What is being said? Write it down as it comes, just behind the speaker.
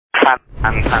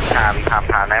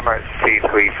Pan, Emirates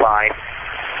 235.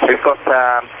 We've got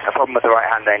a problem with the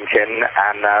right-hand engine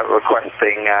and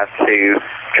requesting to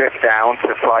drift down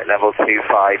to flight level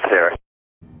 250.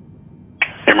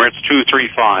 Emirates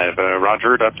 235,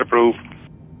 roger, that's approved.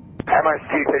 Emirates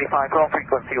 235, ground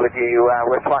frequency with you,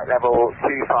 we're flight level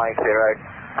 250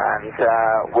 and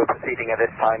we're proceeding at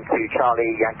this time to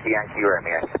Charlie Yankee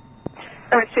Romeo.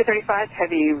 Emirates 235,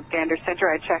 Heavy Gander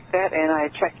Center, I checked that and I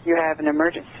checked you have an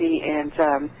emergency and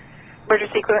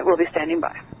emergency equipment will be standing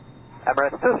by.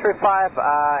 Emirates 235,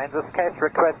 in this case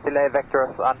request delay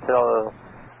vectors until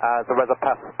the weather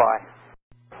passes by.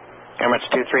 Emirates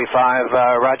 235,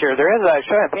 roger. There is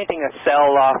I'm painting a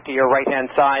cell off to your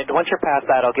right-hand side. Once you're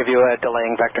past that, I'll give you a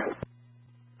delaying vector.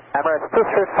 Emirates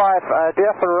 235, do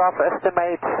you have a rough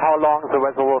estimate how long the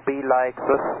weather will be like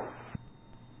this?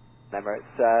 Emirates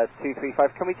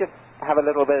 235, can we just have a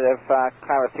little bit of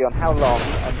clarity on how long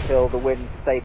until the wind stays